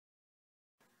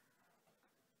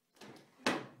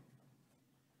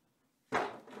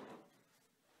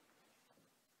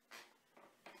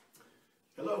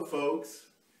Hello folks,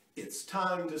 it's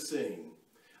time to sing.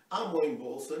 I'm Wayne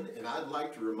Bulson, and I'd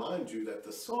like to remind you that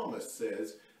the psalmist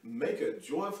says, "Make a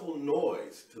joyful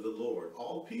noise to the Lord,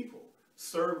 all people.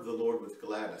 Serve the Lord with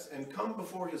gladness and come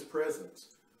before his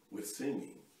presence with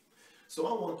singing." So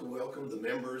I want to welcome the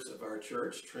members of our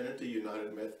church, Trinity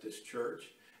United Methodist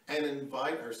Church, and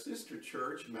invite our sister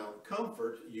church, Mount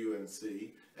Comfort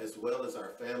UMC, as well as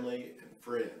our family and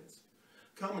friends.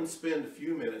 Come and spend a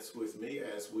few minutes with me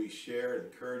as we share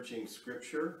encouraging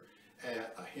scripture,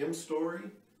 a hymn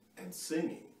story, and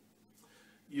singing.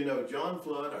 You know, John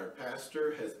Flood, our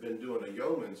pastor, has been doing a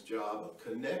yeoman's job of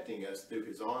connecting us through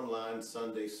his online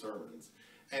Sunday sermons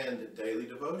and daily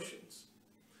devotions.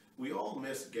 We all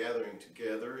miss gathering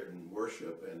together in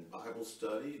worship and Bible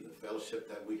study, the fellowship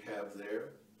that we have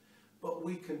there. But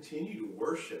we continue to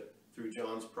worship through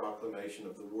John's proclamation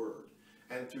of the Word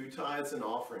and through tithes and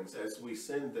offerings as we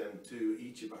send them to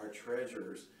each of our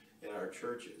treasurers in our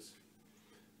churches.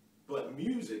 But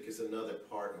music is another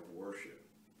part of worship.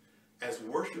 As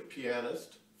worship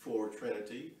pianist for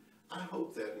Trinity, I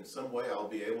hope that in some way I'll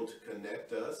be able to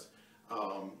connect us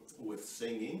with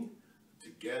singing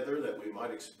together, that we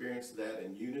might experience that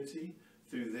in unity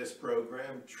through this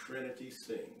program, Trinity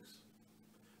Sings.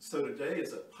 So today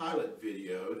is a pilot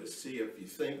video to see if you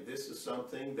think this is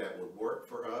something that would work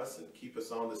for us and keep us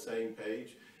on the same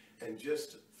page and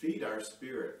just feed our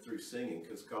spirit through singing,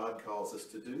 because God calls us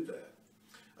to do that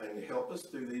and help us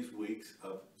through these weeks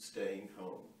of staying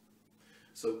home.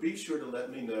 So be sure to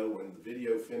let me know when the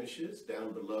video finishes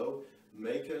down below.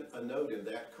 Make a note in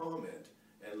that comment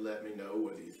and let me know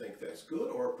whether you think that's good,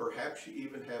 or perhaps you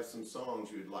even have some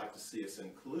songs you'd like to see us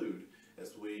include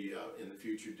as we in the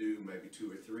future do maybe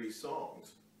 2 or 3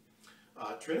 songs.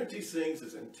 Trinity Sings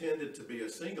is intended to be a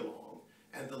sing-along,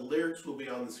 and the lyrics will be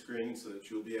on the screen so that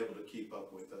you'll be able to keep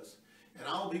up with us. And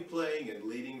I'll be playing and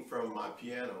leading from my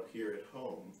piano here at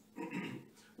home.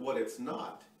 What it's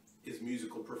not is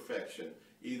musical perfection,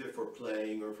 either for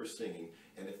playing or for singing.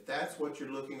 And if that's what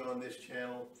you're looking on this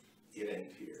channel, it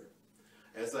ain't here.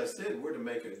 As I said, we're to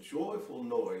make a joyful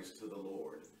noise to the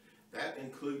Lord. That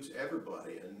includes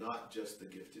everybody and not just the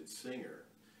gifted singer.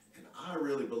 And I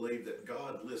really believe that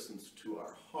God listens to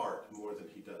our heart more than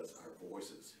he does our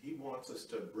voices. He wants us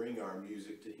to bring our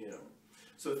music to him.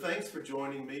 So thanks for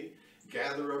joining me.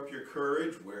 Gather up your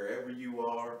courage wherever you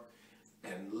are,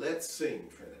 and let's sing,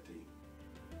 Trinity.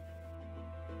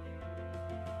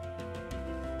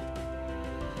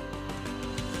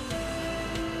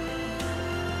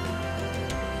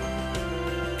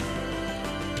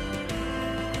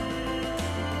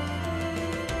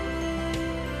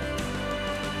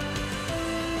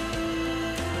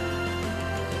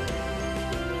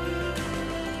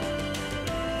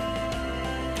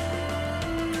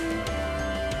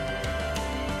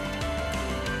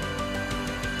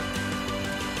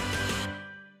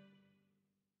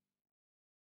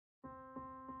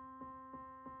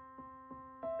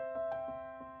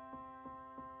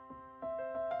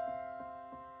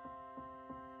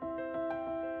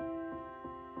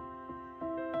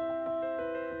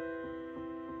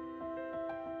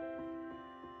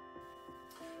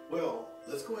 Well,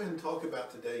 let's go ahead and talk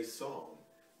about today's song,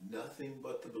 "Nothing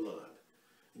But the Blood."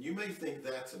 And you may think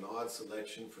that's an odd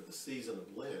selection for the season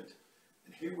of Lent,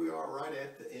 and here we are right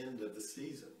at the end of the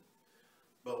season.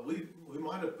 But we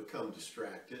might have become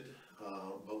distracted,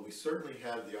 but we certainly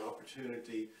have the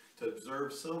opportunity to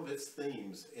observe some of its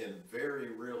themes in very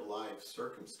real life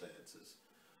circumstances.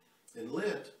 In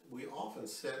Lent, we often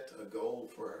set a goal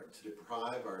to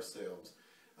deprive ourselves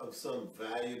of some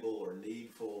valuable or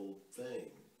needful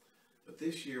thing. But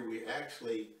this year we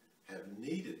actually have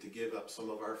needed to give up some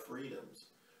of our freedoms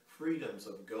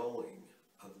of going,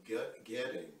 of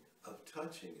getting, of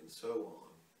touching, and so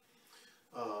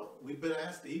on. We've been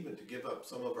asked even to give up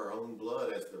some of our own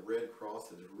blood, as the Red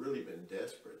Cross has really been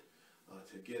desperate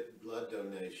to get blood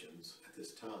donations at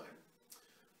this time.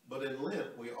 But in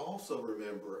Lent, we also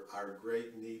remember our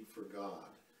great need for God,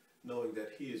 knowing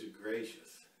that he is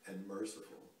gracious and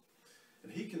merciful.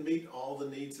 And he can meet all the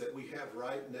needs that we have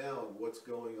right now and what's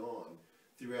going on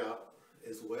throughout,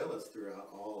 as well as throughout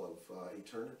all of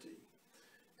eternity.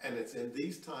 And it's in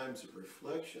these times of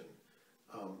reflection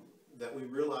that we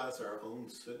realize our own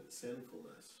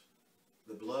sinfulness.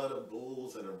 The blood of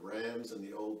bulls and of rams in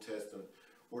the Old Testament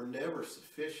were never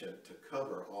sufficient to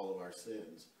cover all of our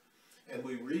sins. And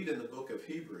we read in the book of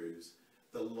Hebrews,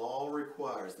 the law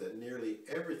requires that nearly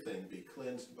everything be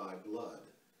cleansed by blood.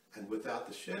 And without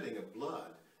the shedding of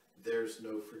blood, there's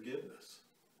no forgiveness.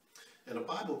 And a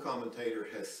Bible commentator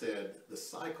has said the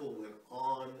cycle went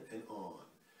on and on,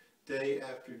 day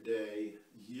after day,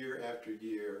 year after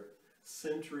year,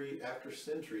 century after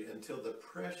century, until the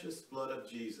precious blood of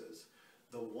Jesus,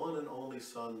 the one and only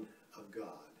Son of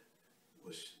God,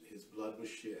 his blood was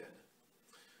shed.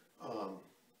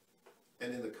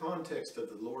 And in the context of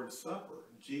the Lord's Supper,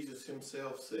 Jesus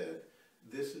himself said,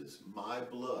 "This is my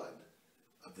blood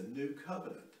of the new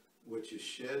covenant, which is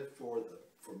shed for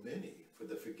many for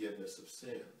the forgiveness of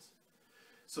sins."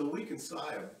 So we can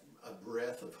sigh a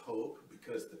breath of hope,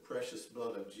 because the precious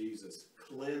blood of Jesus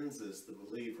cleanses the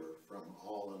believer from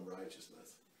all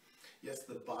unrighteousness. Yes,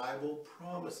 the Bible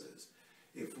promises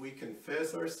if we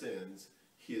confess our sins,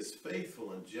 he is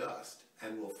faithful and just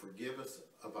and will forgive us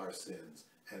of our sins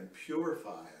and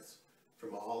purify us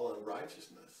from all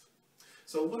unrighteousness.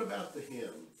 So what about the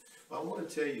hymn? Well, I want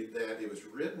to tell you that it was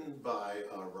written by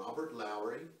Robert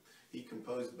Lowry. He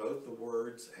composed both the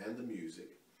words and the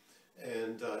music.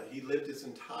 And he lived his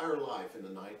entire life in the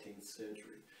 19th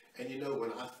century. And you know,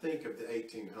 when I think of the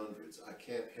 1800s, I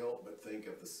can't help but think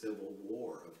of the Civil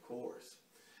War, of course.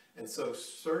 And so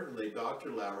certainly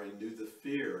Dr. Lowry knew the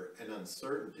fear and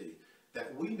uncertainty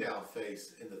that we now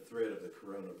face in the threat of the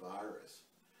coronavirus.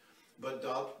 But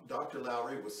Dr.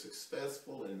 Lowry was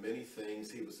successful in many things.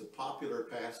 He was a popular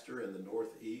pastor in the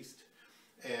Northeast,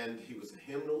 and he was a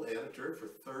hymnal editor for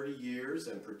 30 years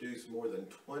and produced more than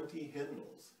 20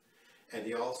 hymnals. And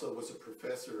he also was a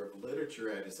professor of literature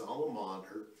at his alma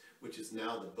mater, which is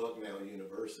now the Bucknell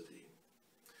University.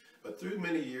 But through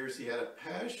many years, he had a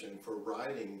passion for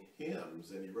writing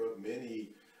hymns, and he wrote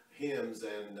many hymns,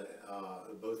 and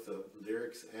both the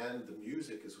lyrics and the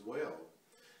music as well.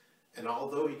 And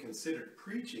although he considered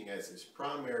preaching as his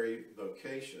primary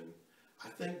vocation, I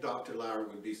think Dr. Lowry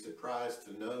would be surprised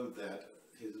to know that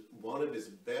one of his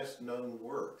best known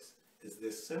works is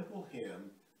this simple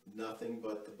hymn, "Nothing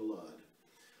But the Blood."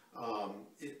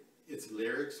 Its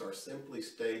lyrics are simply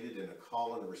stated in a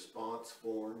call and response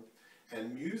form,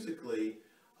 and musically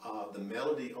the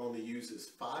melody only uses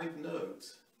 5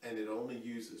 notes, and it only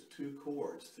uses 2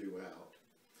 chords throughout.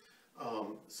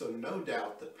 So no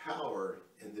doubt the power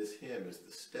in this hymn is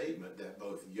the statement that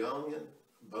both young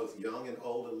and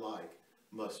old alike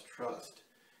must trust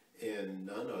in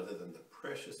none other than the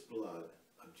precious blood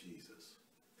of Jesus.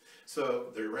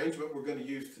 So the arrangement we're going to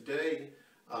use today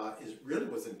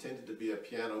was intended to be a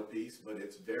piano piece, but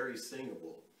it's very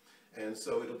singable. And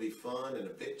so it'll be fun and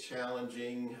a bit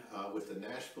challenging with the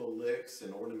Nashville licks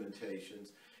and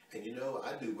ornamentations. And you know,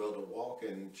 I do well to walk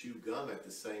and chew gum at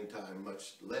the same time,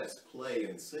 much less play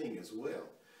and sing as well.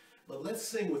 But let's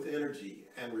sing with energy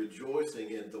and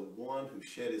rejoicing in the one who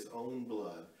shed his own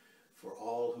blood for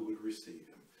all who would receive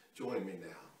him. Join me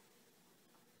now.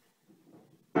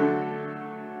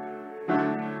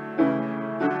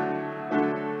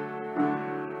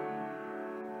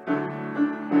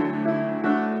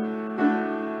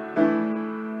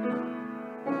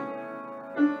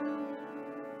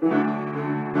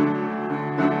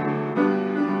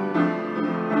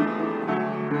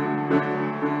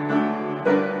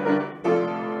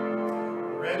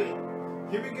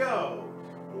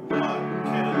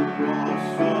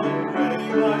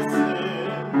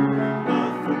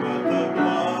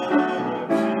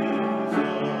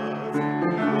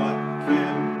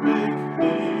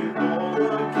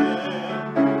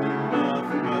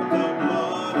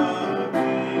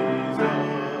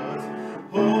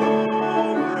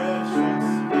 Precious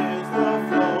is the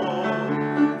flow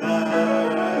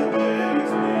that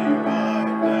makes me wise.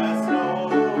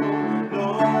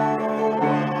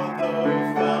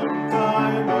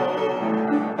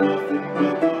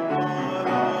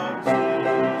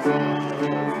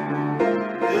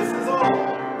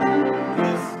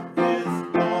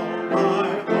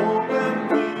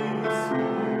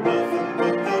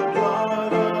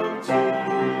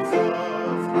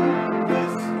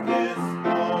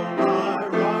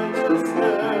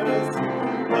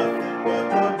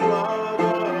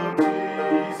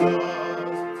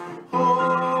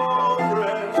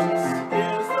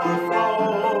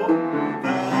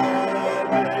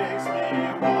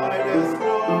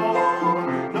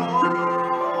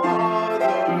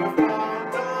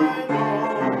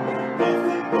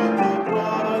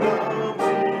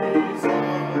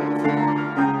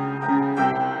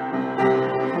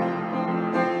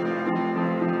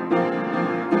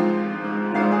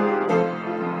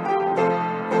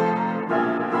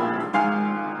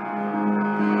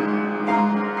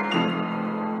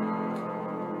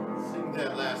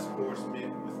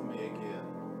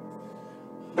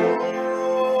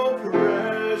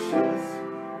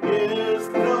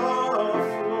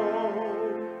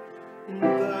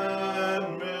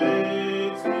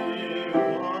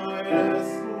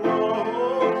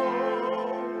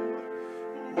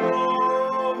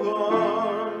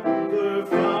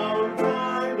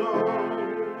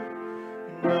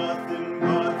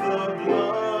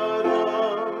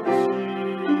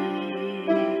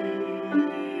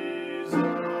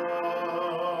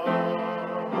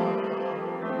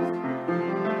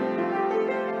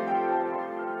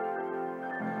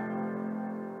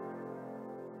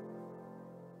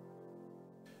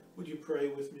 pray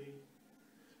with me?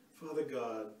 Father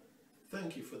God,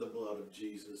 thank you for the blood of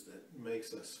Jesus that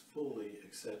makes us fully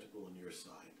acceptable in your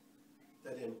sight,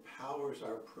 that empowers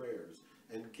our prayers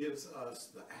and gives us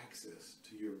the access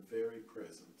to your very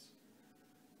presence.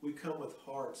 We come with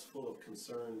hearts full of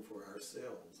concern for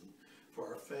ourselves and for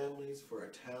our families, for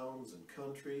our towns and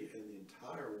country and the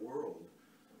entire world.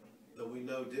 Though we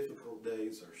know difficult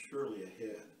days are surely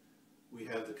ahead, we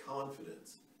have the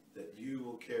confidence that you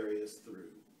will carry us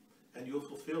through, and you'll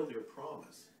fulfill your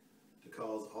promise to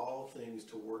cause all things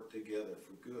to work together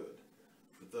for good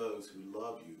for those who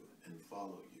love you and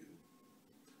follow you.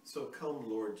 So come,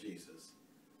 Lord Jesus,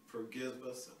 forgive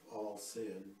us of all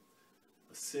sin,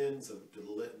 sins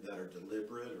that are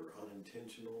deliberate or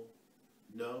unintentional,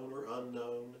 known or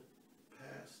unknown,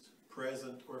 past,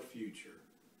 present, or future.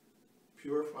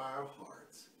 Purify our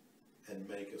hearts and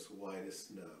make us white as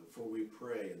snow, for we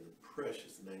pray in the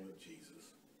precious name of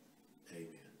Jesus. Amen.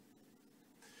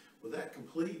 Well, that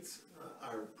completes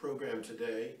our program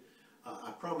today.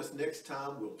 I promise next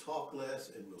time we'll talk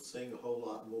less and we'll sing a whole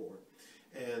lot more.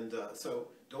 And so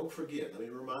don't forget, let me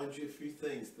remind you a few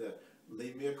things. That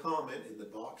leave me a comment in the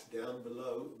box down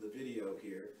below the video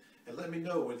here, and let me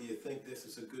know whether you think this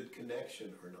is a good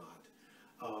connection or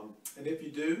not. And if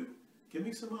you do, give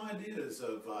me some ideas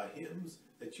of hymns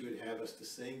that you would have us to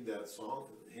sing, that song,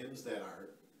 hymns that our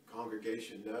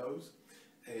congregation knows,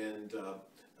 and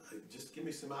just give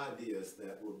me some ideas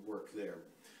that would work there.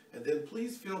 And then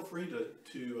please feel free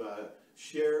to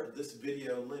share this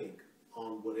video link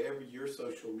on whatever your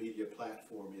social media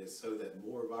platform is, so that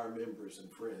more of our members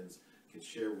and friends can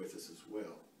share with us as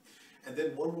well. And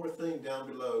then one more thing down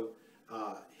below,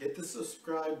 hit the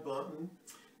subscribe button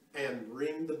and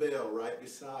ring the bell right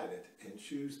beside it and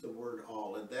choose the word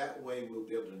all, and that way we'll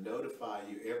be able to notify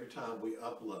you every time we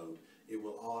upload. It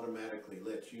will automatically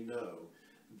let you know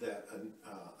that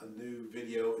a new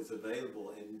video is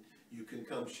available, and you can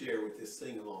come share with this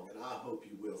sing along, and I hope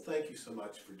you will. Thank you so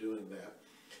much for doing that.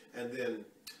 And then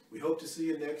we hope to see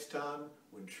you next time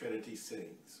when Trinity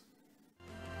Sings.